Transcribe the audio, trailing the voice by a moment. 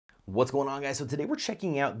What's going on, guys? So today we're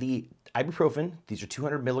checking out the ibuprofen. These are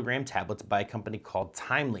 200 mg tablets by a company called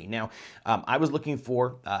Timely. Now, I was looking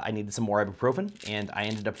for, I needed some more ibuprofen, and I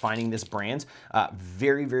ended up finding this brand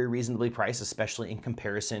very, very reasonably priced, especially in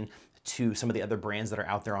comparison to some of the other brands that are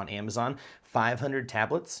out there on Amazon. 500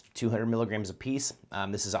 tablets, 200 mg a piece.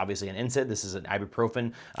 This is obviously an NSAID. This is an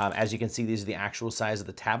ibuprofen. As you can see, these are the actual size of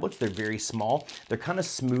the tablets. They're very small. They're kind of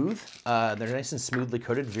smooth. They're nice and smoothly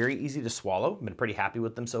coated, very easy to swallow. I've been pretty happy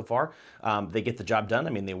with them so far. They get the job done. I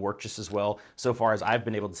mean, they work just as well so far as I've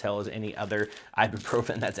been able to tell as any other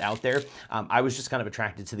ibuprofen that's out there. I was just kind of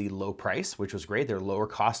attracted to the low price, which was great. They're lower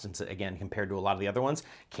cost, and so, again, compared to a lot of the other ones.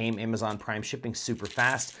 Came Amazon Prime shipping super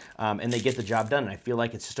fast, and they get the job done. And I feel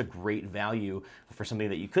like it's just a great value for something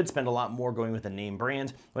that you could spend a lot more going with a name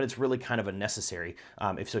brand, but it's really kind of a necessary.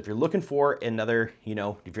 If you're looking for another,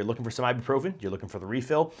 if you're looking for some ibuprofen, you're looking for the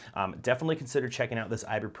refill, definitely consider checking out this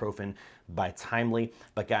ibuprofen by Timely.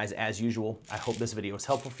 But guys, as usual, I hope this video was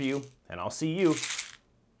helpful for you, and I'll see you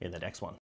in the next one.